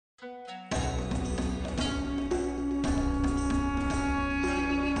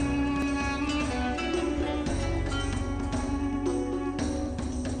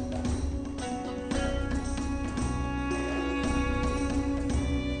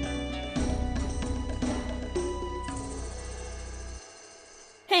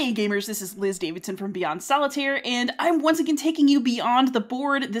Hey gamers, this is Liz Davidson from Beyond Solitaire, and I'm once again taking you beyond the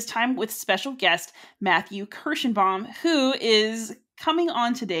board, this time with special guest Matthew Kirschenbaum, who is coming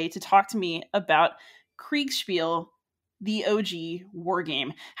on today to talk to me about Kriegsspiel, the OG wargame.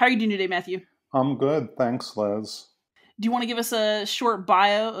 How are you doing today, Matthew? I'm good, thanks, Liz. Do you want to give us a short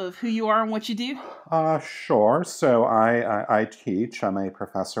bio of who you are and what you do? Sure. So I teach. I'm a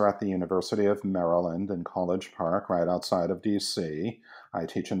professor at the University of Maryland in College Park, right outside of DC. I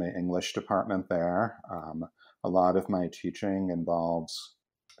teach in the English department there. A lot of my teaching involves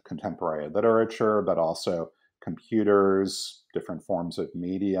contemporary literature, but also computers, different forms of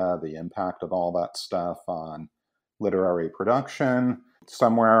media, the impact of all that stuff on literary production.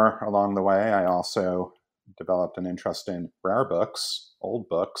 Somewhere along the way, I also developed an interest in rare books, old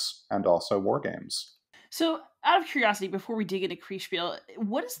books, and also war games. So, out of curiosity, before we dig into Kriegsspiel,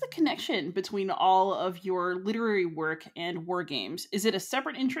 what is the connection between all of your literary work and war games? Is it a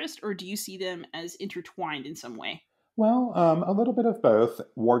separate interest, or do you see them as intertwined in some way? Well, a little bit of both.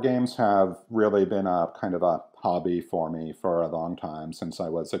 War games have really been a kind of a hobby for me for a long time since I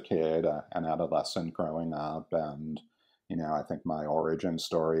was a kid, an adolescent growing up. And, I think my origin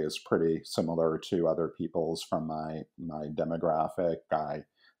story is pretty similar to other people's from my demographic.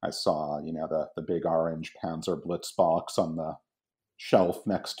 I saw, the big orange Panzer Blitz box on the shelf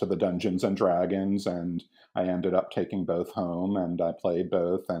next to the Dungeons and Dragons, and I ended up taking both home, and I played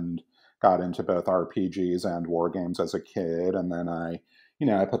both and got into both RPGs and war games as a kid, and then I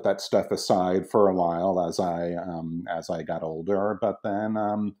put that stuff aside for a while as I got older. But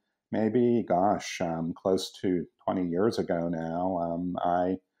then maybe, gosh, close to 20 years ago now,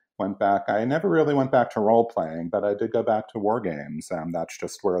 I went back. I never really went back to role playing, but I did go back to war games. That's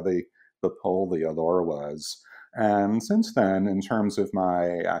just where the pull, the allure was. And since then, in terms of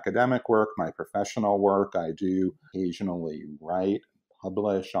my academic work, my professional work, I do occasionally write,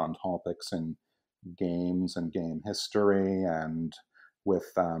 publish on topics in games and game history. And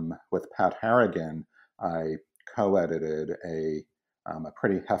with Pat Harrigan, I co-edited a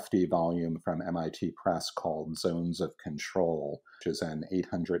pretty hefty volume from MIT Press called Zones of Control, which is an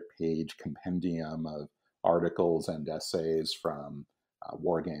 800-page compendium of articles and essays from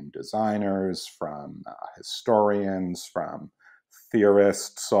war game designers, from historians, from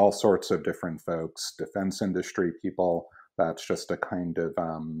theorists, all sorts of different folks, defense industry people. That's just a kind of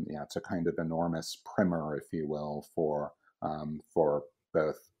it's a kind of enormous primer, if you will, for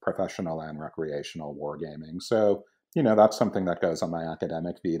both professional and recreational wargaming. So that's something that goes on my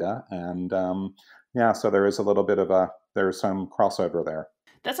academic vita, and so there is a little bit of there's some crossover there.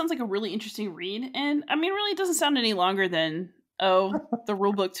 That sounds like a really interesting read, and I mean, really, it doesn't sound any longer than the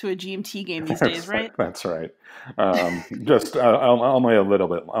rulebook to a GMT game these days, right? That's right. Just only a little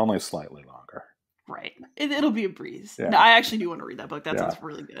bit, only slightly longer. Right. It'll be a breeze. Yeah. No, I actually do want to read that book. That sounds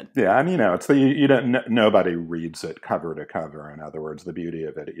really good. Yeah, and it's you don't nobody reads it cover to cover. In other words, the beauty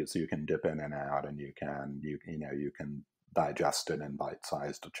of it is you can dip in and out, and you can digest it in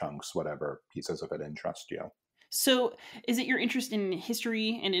bite-sized chunks, whatever pieces of it interest you. So, is it your interest in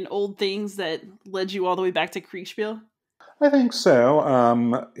history and in old things that led you all the way back to Kriegsspiel? I think so.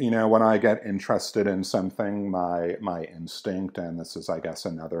 When I get interested in something, my instinct, and this is, I guess,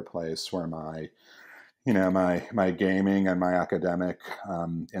 another place where my gaming and my academic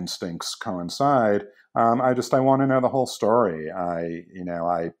instincts coincide. I want to know the whole story. I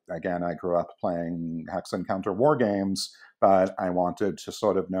grew up playing hex and counter war games, but I wanted to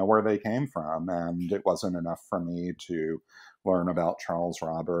sort of know where they came from, and it wasn't enough for me to learn about Charles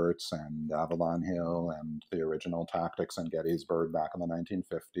Roberts and Avalon Hill and the original tactics in Gettysburg back in the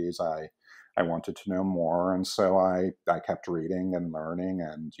 1950s. I wanted to know more, and so I kept reading and learning,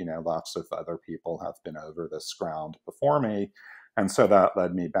 and lots of other people have been over this ground before me, and so that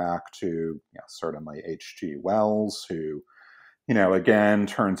led me back to certainly H.G. Wells, who again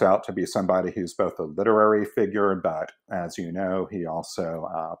turns out to be somebody who's both a literary figure, but as you know, he also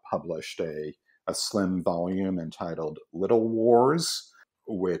published a slim volume entitled Little Wars,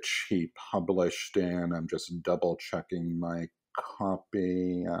 which he published in, I'm just double checking my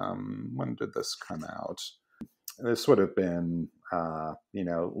copy. When did this come out? This would have been,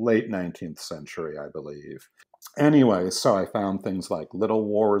 late 19th century, I believe. Anyway, so I found things like Little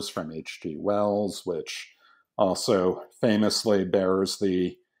Wars from H.G. Wells, which also famously bears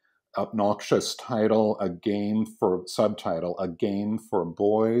the obnoxious title, A Game for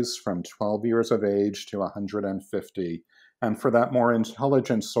Boys from 12 years of age to 150, and for that more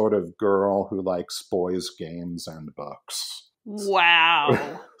intelligent sort of girl who likes boys' games and books.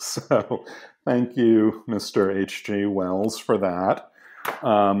 Wow. So thank you, Mr. H.G. Wells, for that.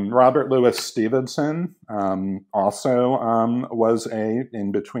 Robert Louis Stevenson also was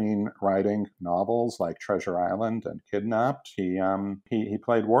in between writing novels like Treasure Island and Kidnapped. He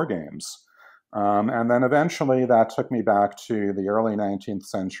played war games. And then eventually that took me back to the early 19th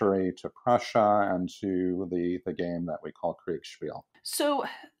century, to Prussia, and to the game that we call Kriegsspiel. So,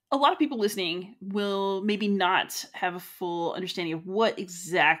 a lot of people listening will maybe not have a full understanding of what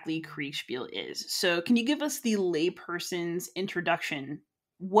exactly Kriegsspiel is. So, can you give us the layperson's introduction?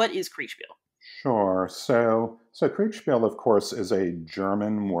 What is Kriegsspiel? Sure. So Kriegsspiel, of course, is a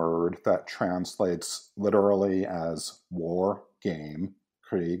German word that translates literally as war game,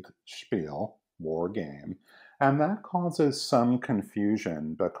 Kriegsspiel, war game. And that causes some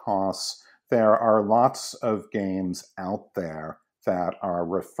confusion because there are lots of games out there that are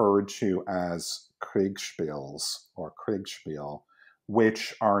referred to as Kriegsspiels or Kriegsspiel,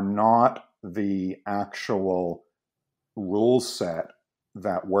 which are not the actual rule set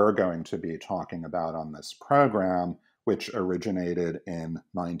that we're going to be talking about on this program, which originated in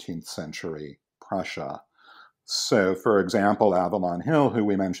 19th century Prussia. So, for example, Avalon Hill, who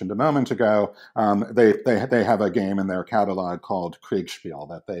we mentioned a moment ago, they have a game in their catalog called Kriegsspiel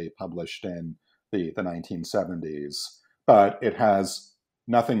that they published in the 1970s, but it has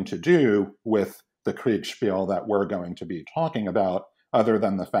nothing to do with the Kriegsspiel that we're going to be talking about, other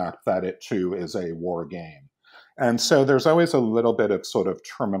than the fact that it too is a war game. And so there's always a little bit of sort of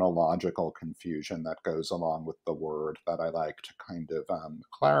terminological confusion that goes along with the word that I like to kind of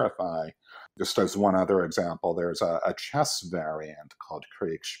clarify. Just as one other example, there's a chess variant called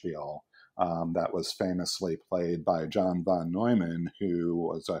Kriegsspiel that was famously played by John von Neumann, who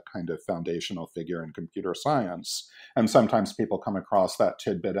was a kind of foundational figure in computer science. And sometimes people come across that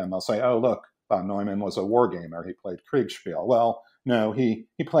tidbit and they'll say, oh, look, von Neumann was a wargamer. He played Kriegsspiel. Well, no, he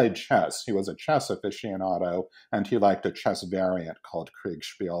played chess. He was a chess aficionado, and he liked a chess variant called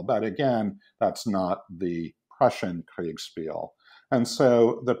Kriegsspiel. But again, that's not the Prussian Kriegsspiel. And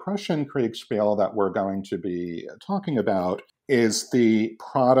so the Prussian Kriegsspiel that we're going to be talking about is the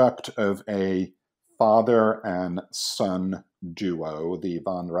product of a father and son duo, the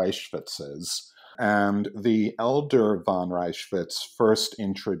von Reichwitzes. And the elder von Reichwitz first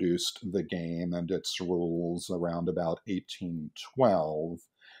introduced the game and its rules around about 1812.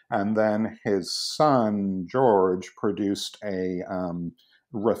 And then his son, George, produced a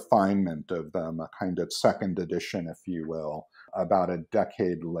refinement of them, a kind of second edition, if you will, about a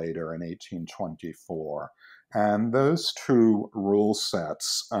decade later in 1824. And those two rule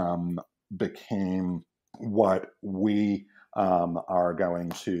sets became what we are going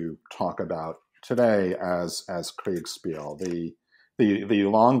to talk about today as Kriegsspiel. The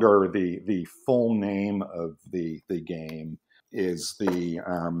longer the full name of the game is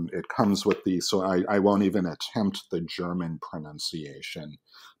it comes with so I won't even attempt the German pronunciation,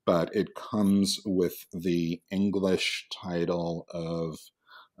 but it comes with the English title of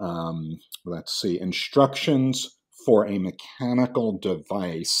let's see, Instructions for a Mechanical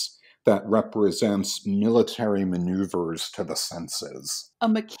Device that Represents Military Maneuvers to the Senses. A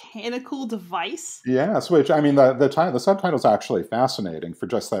mechanical device? Yes, which, I mean, the subtitle is actually fascinating for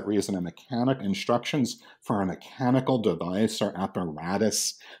just that reason. Instructions for a mechanical device or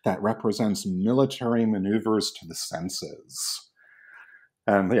apparatus that represents military maneuvers to the senses.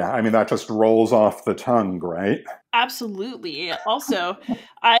 And yeah, I mean, that just rolls off the tongue, right? Absolutely. Also,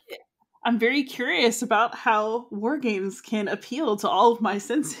 I'm very curious about how war games can appeal to all of my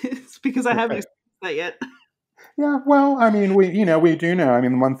senses because I haven't Right. experienced that yet. Yeah, well, I mean, we do know. I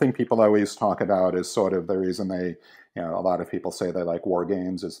mean, one thing people always talk about is sort of the reason a lot of people say they like war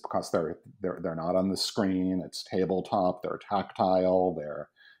games is because they're not on the screen. It's tabletop. They're tactile.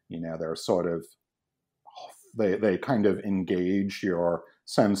 They're sort of they kind of engage your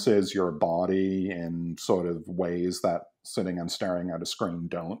senses, your body in sort of ways that sitting and staring at a screen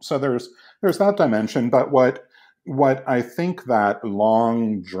don't. So there's that dimension. But what I think that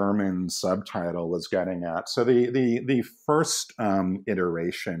long German subtitle was getting at. So the first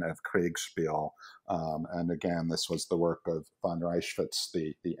iteration of Kriegsspiel, and again, this was the work of von Reichwitz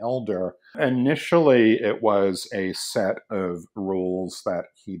the Elder. Initially, it was a set of rules that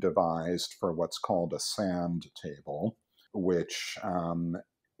he devised for what's called a sand table, which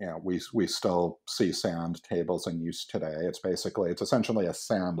we still see sand tables in use today. It's essentially a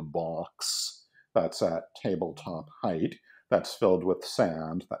sandbox that's at tabletop height, that's filled with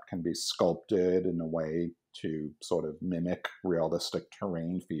sand that can be sculpted in a way to sort of mimic realistic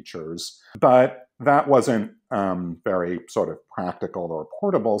terrain features. But that wasn't very sort of practical or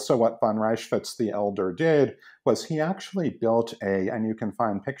portable. So what von Reichwitz the Elder did was he actually built and you can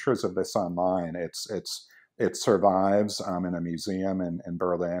find pictures of this online. it survives in a museum in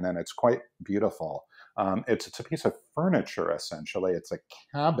Berlin, and it's quite beautiful. It's a piece of furniture, essentially. It's a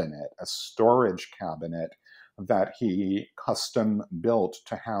cabinet, a storage cabinet that he custom built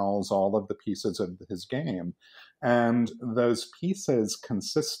to house all of the pieces of his game. And those pieces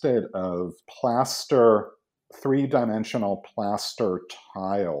consisted of plaster, three-dimensional plaster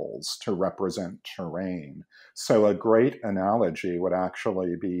tiles to represent terrain. So a great analogy would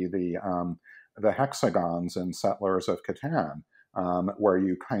actually be the hexagons in Settlers of Catan, where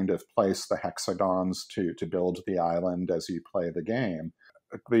you kind of place the hexagons to build the island as you play the game.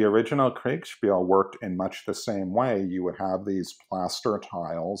 The original Kriegsspiel worked in much the same way. You would have these plaster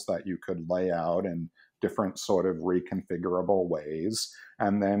tiles that you could lay out in different sort of reconfigurable ways,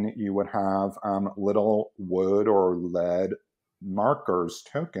 and then you would have little wood or lead markers,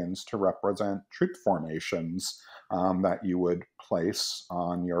 tokens, to represent troop formations that you would place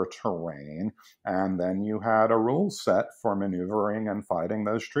on your terrain, and then you had a rule set for maneuvering and fighting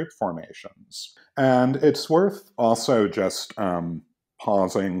those troop formations. And it's worth also just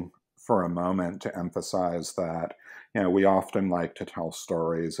pausing for a moment to emphasize that, we often like to tell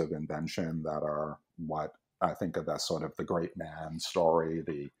stories of invention that are what I think of as sort of the great man story.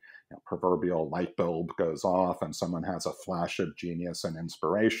 The proverbial light bulb goes off and someone has a flash of genius and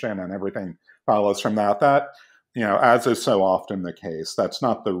inspiration and everything follows from that. That, as is so often the case, that's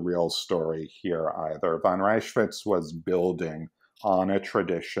not the real story here either. Von Reichwitz was building on a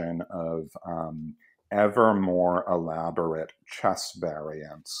tradition of ever more elaborate chess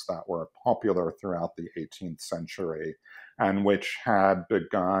variants that were popular throughout the 18th century and which had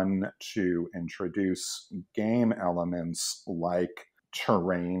begun to introduce game elements like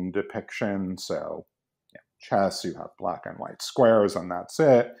terrain depiction. So chess, you have black and white squares and that's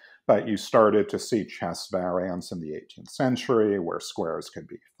it. But you started to see chess variants in the 18th century where squares could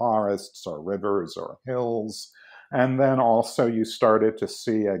be forests or rivers or hills. And then also you started to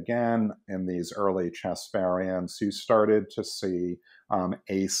see, again, in these early chess variants, you started to see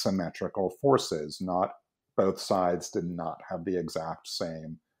asymmetrical forces. Not both sides did not have the exact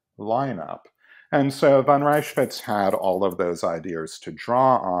same lineup. And so von Reichwitz had all of those ideas to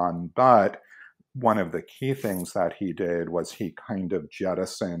draw on, but one of the key things that he did was he kind of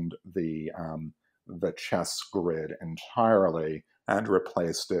jettisoned the chess grid entirely and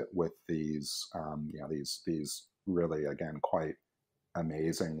replaced it with these really, again, quite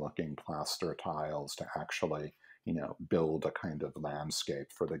amazing looking plaster tiles to actually, build a kind of landscape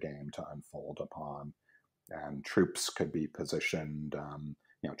for the game to unfold upon. And troops could be positioned,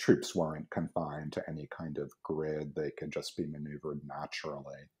 troops weren't confined to any kind of grid. They could just be maneuvered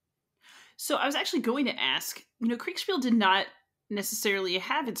naturally. So I was actually going to ask, Kriegsspiel did not necessarily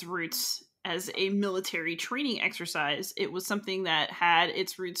have its roots as a military training exercise. It was something that had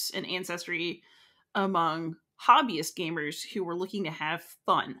its roots and ancestry among hobbyist gamers who were looking to have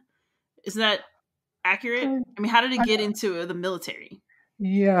fun. Is that accurate? I mean, how did it get into the military?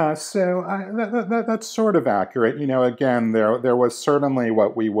 Yeah, so that's sort of accurate. Again, there was certainly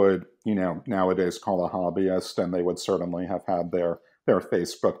what we would, nowadays call a hobbyist, and they would certainly have had their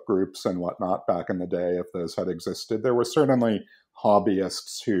Facebook groups and whatnot back in the day if those had existed. There were certainly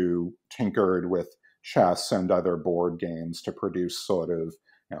hobbyists who tinkered with chess and other board games to produce sort of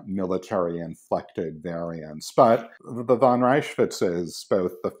military-inflected variants. But the von Reichwitzes,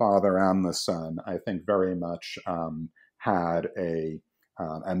 both the father and the son, I think very much had a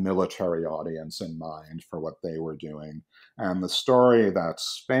military audience in mind for what they were doing. And the story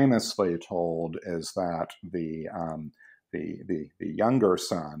that's famously told is that the younger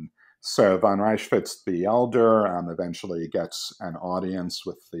son, so von Reichwitz the elder, eventually gets an audience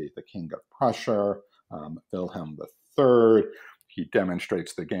with the King of Prussia, Wilhelm III. He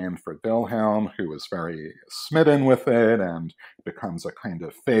demonstrates the game for Wilhelm, who is very smitten with it and becomes a kind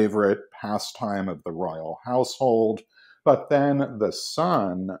of favorite pastime of the royal household. But then the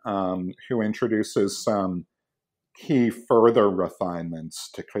son, who introduces some key further refinements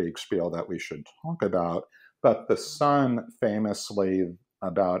to Kriegsspiel that we should talk about, but the son famously,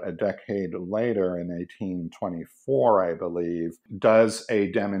 about a decade later, in 1824, I believe, does a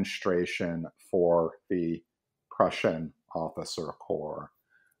demonstration for the Prussian officer corps.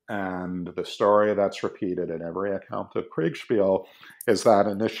 And the story that's repeated in every account of Kriegsspiel is that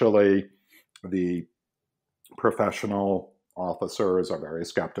initially the professional officers are very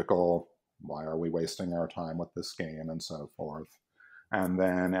skeptical. Why are we wasting our time with this game and so forth? And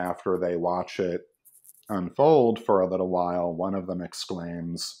then after they watch it unfold for a little while, one of them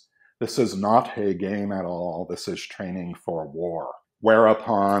exclaims, "This is not a game at all. This is training for war."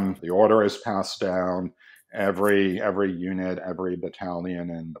 Whereupon the order is passed down every unit, every battalion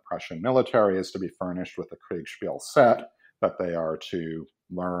in the Prussian military is to be furnished with a Kriegsspiel set that they are to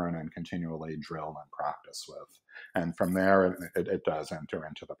learn and continually drill and practice with. And from there, it does enter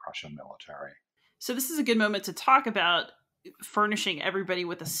into the Prussian military. So this is a good moment to talk about furnishing everybody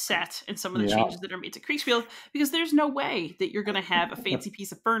with a set and some of the Yeah, changes that are made to Kriegsspiel, because there's no way that you're going to have a fancy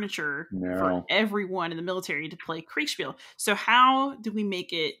piece of furniture for no. everyone in the military to play Kriegsspiel. So how do we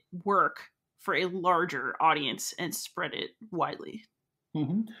make it work for a larger audience and spread it widely?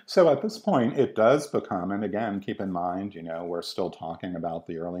 So at this point, it does become, and again, keep in mind, we're still talking about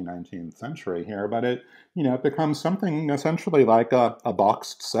the early 19th century here, but it becomes something essentially like a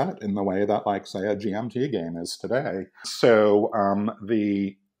boxed set in the way that, like, say, a GMT game is today. So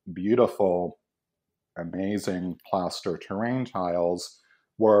the beautiful, amazing plaster terrain tiles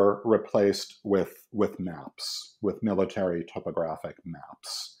were replaced with maps, with military topographic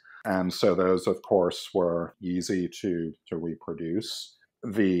maps. And so those, of course, were easy to reproduce.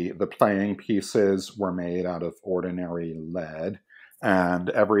 The playing pieces were made out of ordinary lead,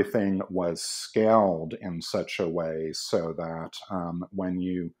 and everything was scaled in such a way so that when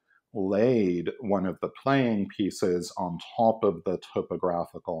you laid one of the playing pieces on top of the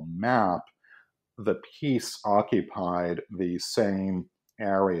topographical map, the piece occupied the same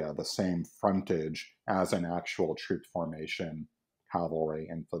area, the same frontage as an actual troop formation, cavalry,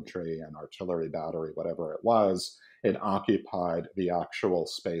 infantry, and artillery battery, whatever it was. It occupied the actual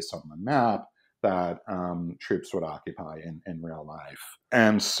space on the map that troops would occupy in real life.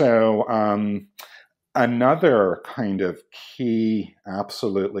 And so another kind of key,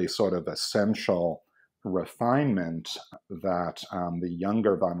 absolutely sort of essential refinement that the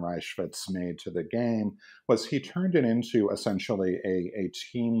younger von Reichwitz made to the game was he turned it into essentially a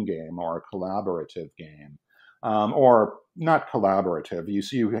team game or a collaborative game. Or not collaborative.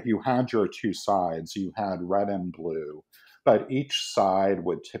 You had your two sides. You had red and blue, but each side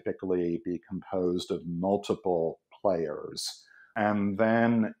would typically be composed of multiple players. And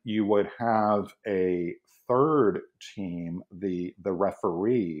then you would have a third team, the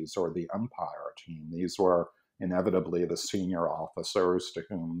referees or the umpire team. These were inevitably the senior officers to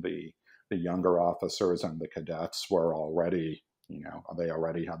whom the younger officers and the cadets were already, they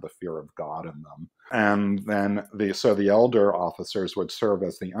already had the fear of God in them. And then the elder officers would serve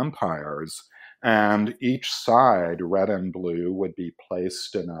as the umpires, and each side, red and blue, would be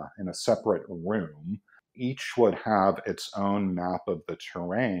placed in a separate room. Each would have its own map of the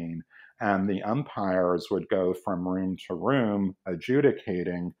terrain, and the umpires would go from room to room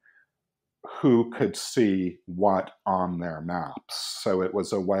adjudicating who could see what on their maps. So it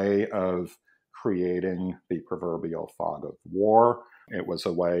was a way of creating the proverbial fog of war. It was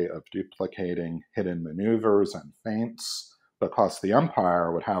a way of duplicating hidden maneuvers and feints because the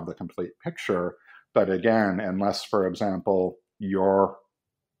umpire would have the complete picture. But again, unless, for example, your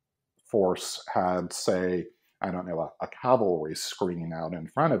force had, say, I don't know, a cavalry screen out in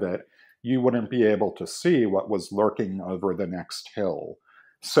front of it, you wouldn't be able to see what was lurking over the next hill.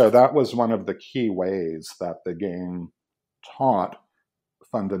 So that was one of the key ways that the game taught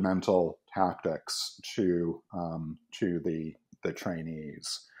fundamental tactics to the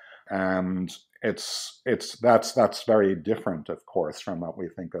trainees, and that's very different, of course, from what we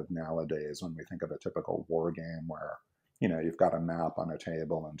think of nowadays when we think of a typical war game where you've got a map on a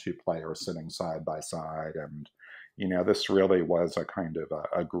table and two players sitting side by side, and this really was a kind of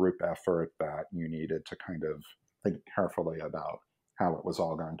a group effort that you needed to kind of think carefully about how it was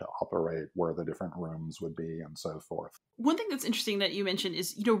all going to operate, where the different rooms would be, and so forth. One thing that's interesting that you mentioned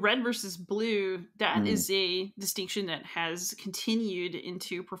is, red versus blue. That is a distinction that has continued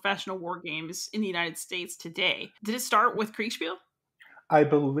into professional war games in the United States today. Did it start with Kriegsspiel? I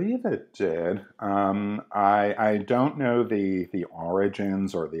believe it did. I don't know the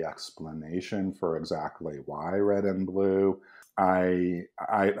origins or the explanation for exactly why red and blue.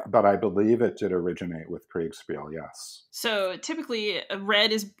 But I believe it did originate with Kriegsspiel, yes. So typically,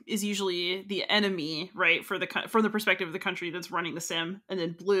 red is usually the enemy, right? From the perspective of the country that's running the sim, and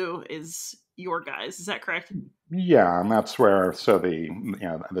then blue is your guys. Is that correct? Yeah, and that's where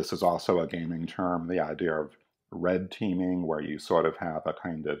this is also a gaming term. The idea of red teaming, where you sort of have a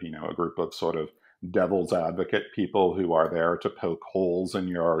kind of a group of sort of devil's advocate people who are there to poke holes in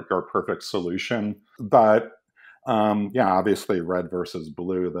your perfect solution. But obviously red versus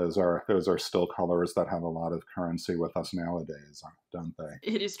blue, those are still colors that have a lot of currency with us nowadays, don't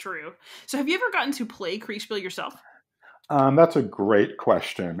they? It is true. So have you ever gotten to play Kriegsspiel yourself? That's a great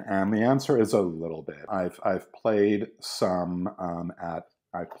question, and the answer is a little bit. I've played some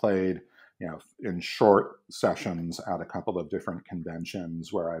I played in short sessions at a couple of different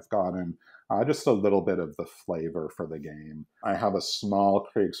conventions where I've gotten just a little bit of the flavor for the game. I have a small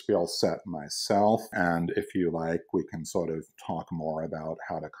Kriegsspiel set myself, and if you like, we can sort of talk more about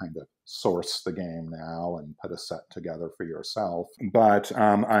how to kind of source the game now and put a set together for yourself. But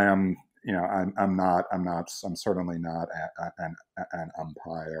I'm certainly not an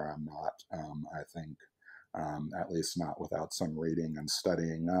umpire. I'm not, I think, at least not without some reading and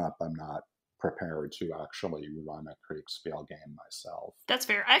studying up. I'm not prepared to actually run a Kriegsspiel game myself. That's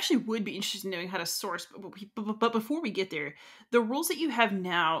fair. I actually would be interested in knowing how to source, but before we get there, the rules that you have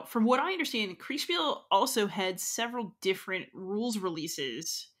now, from what I understand, Kriegsspiel also had several different rules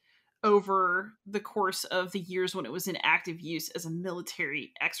releases over the course of the years when it was in active use as a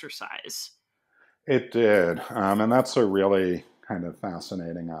military exercise. It did, and that's a really kind of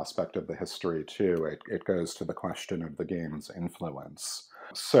fascinating aspect of the history too. It goes to the question of the game's influence.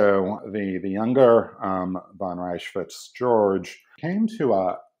 So the younger von Reichwitz George came to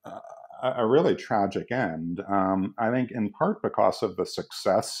a really tragic end. I think in part because of the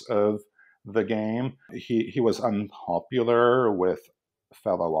success of the game. He was unpopular with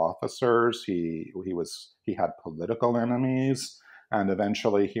fellow officers. He had political enemies. And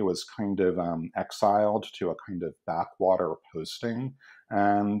eventually he was kind of exiled to a kind of backwater posting.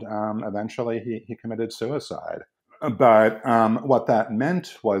 And eventually he committed suicide. But what that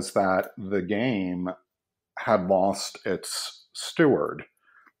meant was that the game had lost its steward.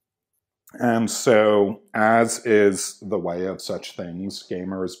 And so, as is the way of such things,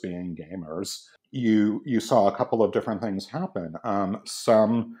 gamers being gamers, you saw a couple of different things happen.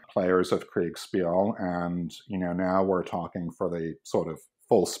 Some players of Kriegsspiel, and now we're talking for the sort of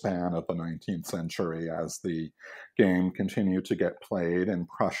full span of the 19th century as the game continued to get played in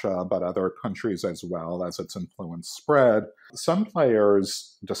Prussia, but other countries as well as its influence spread. Some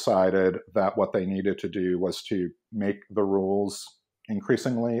players decided that what they needed to do was to make the rules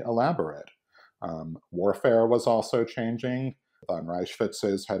increasingly elaborate. Warfare was also changing. Von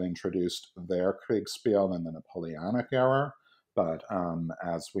Reichwitzes had introduced their Kriegsspiel in the Napoleonic era, but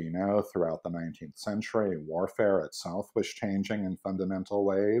as we know, throughout the 19th century, warfare itself was changing in fundamental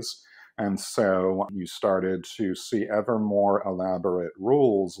ways. And so you started to see ever more elaborate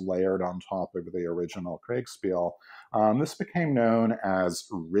rules layered on top of the original Kriegsspiel. This became known as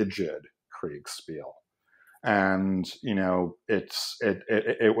rigid Kriegsspiel. And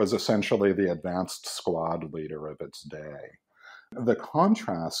it was essentially the advanced squad leader of its day. The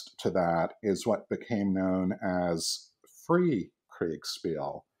contrast to that is what became known as free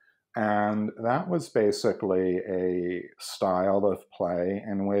Kriegsspiel. And that was basically a style of play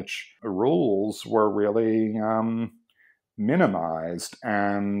in which rules were really minimized,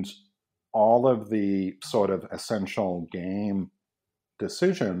 and all of the sort of essential game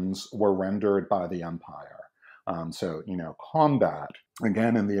decisions were rendered by the umpire. So, combat.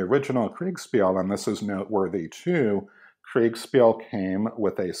 Again, in the original Kriegsspiel, and this is noteworthy too, Kriegsspiel came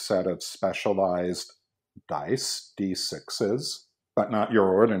with a set of specialized dice, D6s, but not your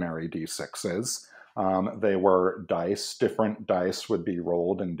ordinary D6s. They were dice. Different dice would be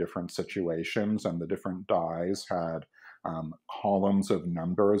rolled in different situations, and the different dice had columns of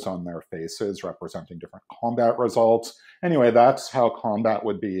numbers on their faces representing different combat results. Anyway, that's how combat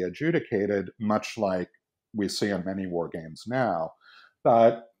would be adjudicated, much like we see in many war games now.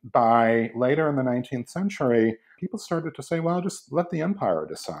 But by later in the 19th century, people started to say, well, just let the umpire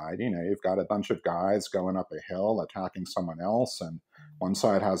decide. You've got a bunch of guys going up a hill attacking someone else, and one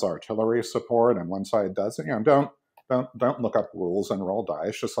side has artillery support and one side doesn't. Don't look up rules and roll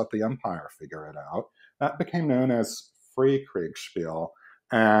dice. Just let the umpire figure it out. That became known as free Kriegsspiel.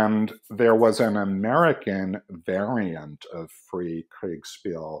 And there was an American variant of free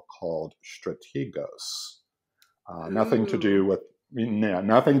Kriegsspiel called Strategos. Nothing to do with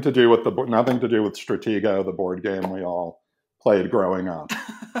Stratego, the board game we all played growing up.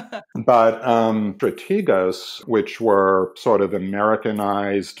 But Strategos, which were sort of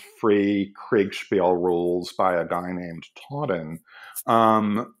Americanized free Kriegspiel rules by a guy named Totten,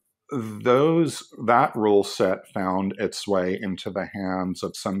 that rule set found its way into the hands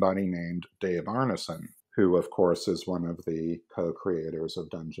of somebody named Dave Arneson, who, of course, is one of the co-creators of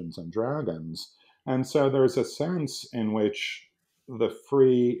Dungeons and Dragons. And so there's a sense in which the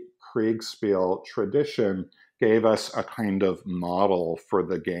free Kriegspiel tradition gave us a kind of model for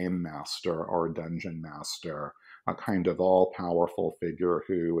the game master or dungeon master, a kind of all-powerful figure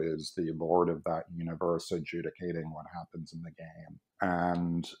who is the lord of that universe adjudicating what happens in the game.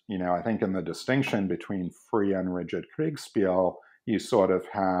 And, I think in the distinction between free and rigid Kriegspiel, you sort of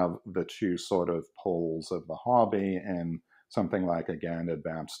have the two sort of poles of the hobby in something like, again,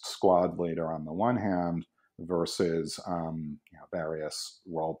 advanced squad leader on the one hand versus various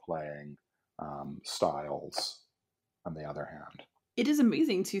role-playing styles on the other hand. It is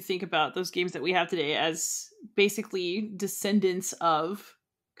amazing to think about those games that we have today as basically descendants of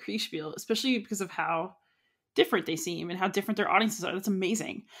Kriegsspiel, especially because of how different they seem and how different their audiences are. That's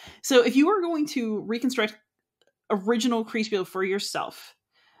amazing. So if you were going to reconstruct original Kriegsspiel for yourself,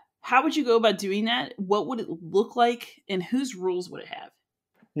 how would you go about doing that? What would it look like, and whose rules would it have?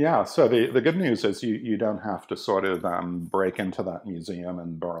 Yeah, so the good news is you don't have to sort of break into that museum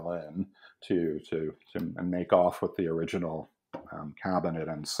in Berlin to make off with the original cabinet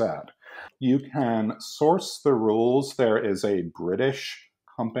and set. You can source the rules. There is a British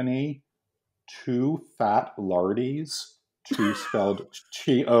company, Two Fat Lardies, two spelled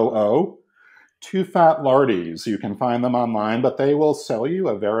Too. Two Fat Lardies. You can find them online, but they will sell you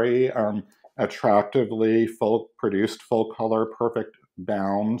a very attractively produced, full color, perfect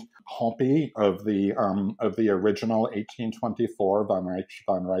bound copy of the original 1824 von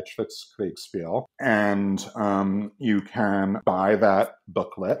Reichwitz Kriegsspiel, and you can buy that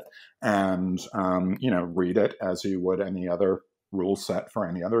booklet and read it as you would any other rule set for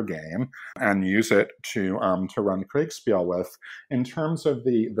any other game, and use it to run Kriegsspiel with. In terms of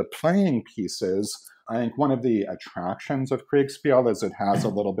the playing pieces, I think one of the attractions of Kriegsspiel is it has a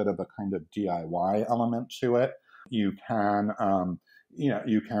little bit of a kind of DIY element to it. You can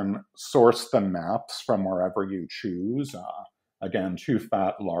you can source the maps from wherever you choose. Again, Two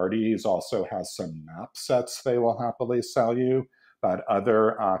Fat Lardies also has some map sets they will happily sell you, but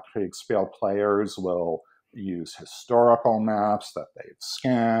other Kriegsspiel players will use historical maps that they've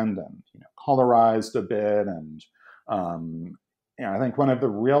scanned and colorized a bit. And I think one of the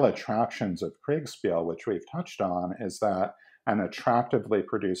real attractions of Kriegsspiel, which we've touched on, is that an attractively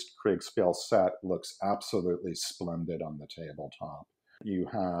produced Kriegsspiel set looks absolutely splendid on the tabletop. You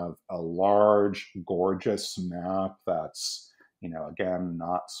have a large, gorgeous map that's again,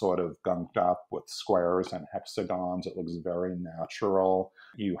 not sort of gunked up with squares and hexagons. It looks very natural.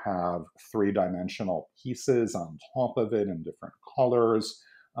 You have three-dimensional pieces on top of it in different colors.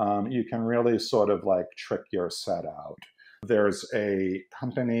 You can really sort of like trick your set out. There's a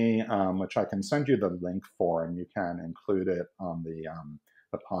company, which I can send you the link for, and you can include it on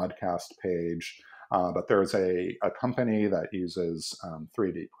the podcast page. But there's a company that uses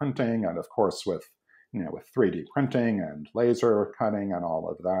 3D printing, and of course with 3D printing and laser cutting and all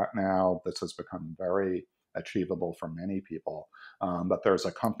of that now, this has become very achievable for many people. But there's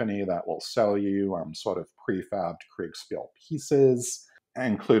a company that will sell you sort of prefabbed Kriegsspiel pieces,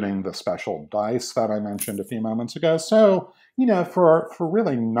 including the special dice that I mentioned a few moments ago. So, for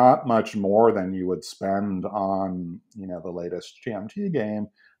really not much more than you would spend on, the latest GMT game,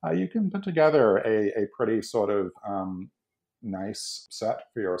 you can put together a pretty sort of nice set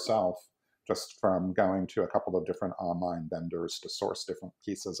for yourself, just from going to a couple of different online vendors to source different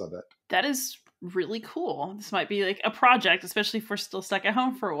pieces of it. That is really cool. This might be like a project, especially if we're still stuck at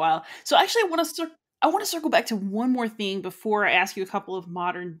home for a while. So actually, I want to circle back to one more thing before I ask you a couple of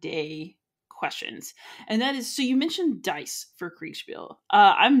modern day questions. And that is, so you mentioned dice for Kriegsspiel.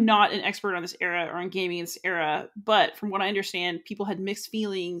 I'm not an expert on this era or on gaming in this era, but from what I understand, people had mixed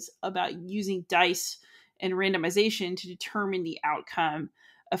feelings about using dice and randomization to determine the outcome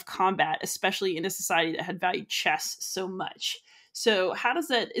of combat, especially in a society that had valued chess so much. So how does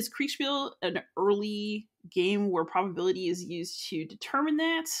that, is Kriegsspiel an early game where probability is used to determine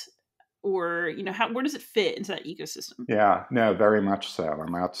that? Or, where does it fit into that ecosystem? Yeah, no, very much so.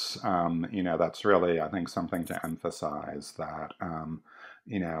 And that's, that's really, I think, something to emphasize that,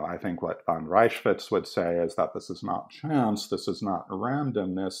 I think what von Reichwitz would say is that this is not chance, this is not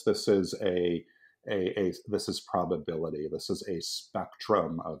randomness, this is this is probability. This is a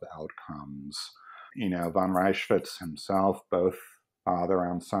spectrum of outcomes. Von Reichwitz himself, both father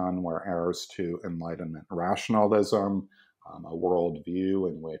and son, were heirs to Enlightenment rationalism, a worldview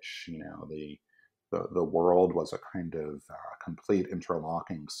in which the world was a kind of complete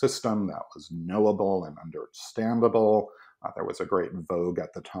interlocking system that was knowable and understandable. There was a great vogue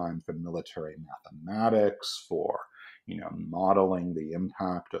at the time for military mathematics, for modeling the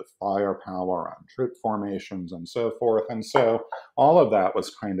impact of firepower on troop formations and so forth. And so all of that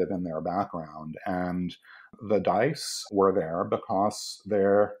was kind of in their background. And the dice were there because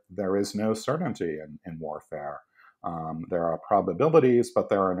there is no certainty in warfare. There are probabilities, but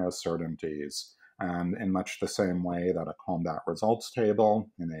there are no certainties. And in much the same way that a combat results table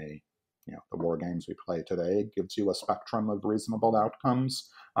in the war games we play today gives you a spectrum of reasonable outcomes,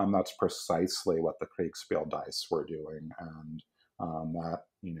 that's precisely what the Kriegsspiel dice were doing, and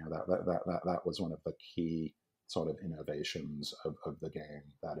that was one of the key sort of innovations of the game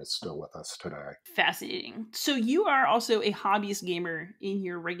that is still with us today. Fascinating. So you are also a hobbyist gamer in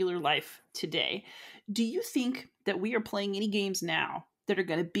your regular life today. Do you think that we are playing any games now that are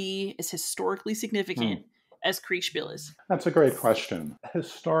going to be as historically significant as Kriegsspiel is? That's a great question.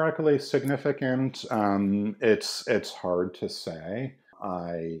 Historically significant, it's hard to say.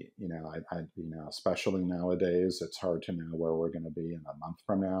 Especially nowadays, it's hard to know where we're going to be in a month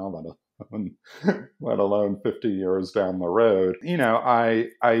from now, let alone 50 years down the road.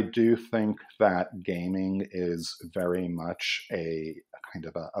 I do think that gaming is very much a kind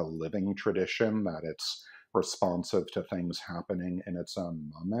of a living tradition, that it's responsive to things happening in its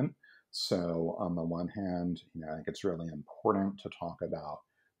own moment. So on the one hand, I think it's really important to talk about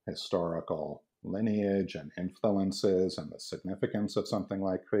historical lineage and influences and the significance of something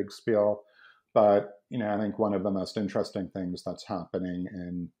like Kriegsspiel. But, I think one of the most interesting things that's happening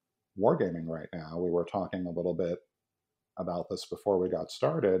in wargaming right now, we were talking a little bit about this before we got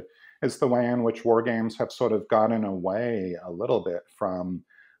started, is the way in which wargames have sort of gotten away a little bit from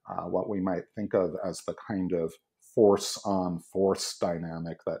what we might think of as the kind of force-on-force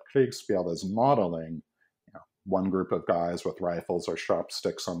dynamic that Kriegsspiel is modeling. One group of guys with rifles or sharp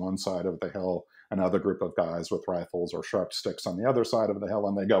sticks on one side of the hill, another group of guys with rifles or sharp sticks on the other side of the hill,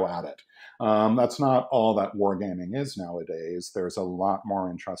 and they go at it. That's not all that wargaming is nowadays. There's a lot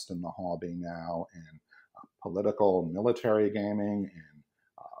more interest in the hobby now in political military gaming, in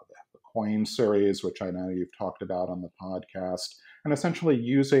the Coin series, which I know you've talked about on the podcast, and essentially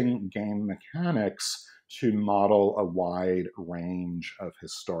using game mechanics to model a wide range of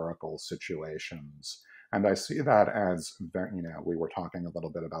historical situations. And I see that as, we were talking a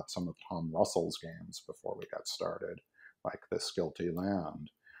little bit about some of Tom Russell's games before we got started, like This Guilty Land.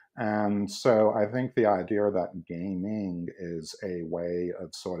 And so I think the idea that gaming is a way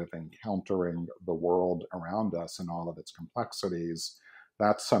of sort of encountering the world around us and all of its complexities,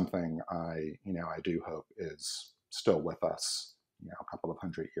 that's something I do hope is still with us, a couple of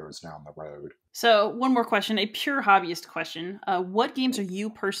 100 years down the road. So one more question, a pure hobbyist question. What games are you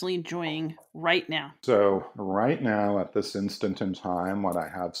personally enjoying right now? So right now, at this instant in time, what I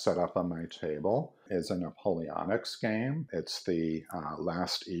have set up on my table is a Napoleonics game. It's the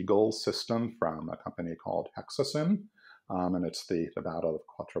Last Eagle system from a company called Hexasim. And it's the Battle of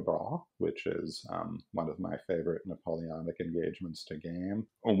Quatre Bras, which is one of my favorite Napoleonic engagements to game.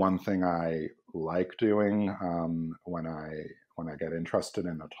 One thing I like doing when I get interested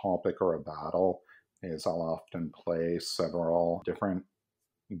in a topic or a battle is I'll often play several different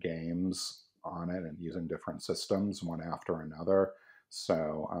games on it and using different systems, one after another.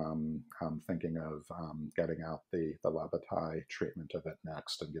 So I'm thinking of getting out the Levitai treatment of it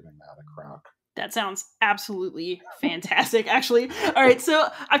next and giving that a crack. That sounds absolutely fantastic, actually. All right, so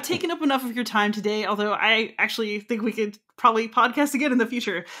I've taken up enough of your time today, although I actually think we could probably podcast again in the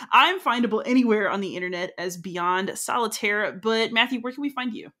future. I'm findable anywhere on the internet as Beyond Solitaire, but Matthew, where can we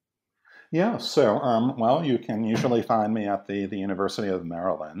find you? Yeah, so, you can usually find me at the University of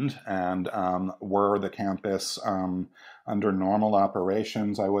Maryland, and were the campus under normal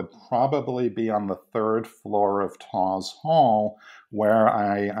operations, I would probably be on the third floor of Tawes Hall, where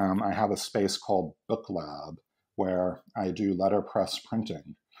I have a space called Book Lab, where I do letterpress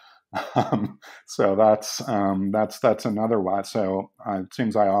printing. So that's another one. So it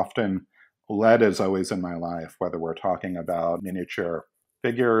seems lead is always in my life, whether we're talking about miniature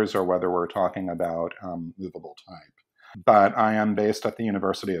figures or whether we're talking about movable type. But I am based at the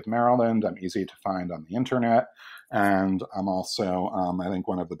University of Maryland. I'm easy to find on the internet. And I'm also, I think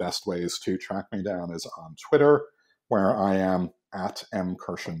one of the best ways to track me down is on Twitter, where I am at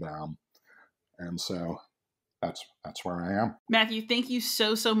 @Kirschenbaum. And so that's where I am. Matthew, thank you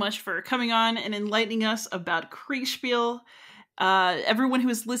so much for coming on and enlightening us about Kriegsspiel. Everyone who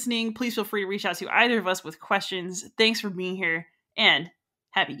is listening, please feel free to reach out to either of us with questions. Thanks for being here, and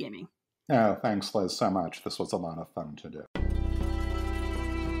happy gaming. Oh, thanks, Liz, so much. This was a lot of fun to do.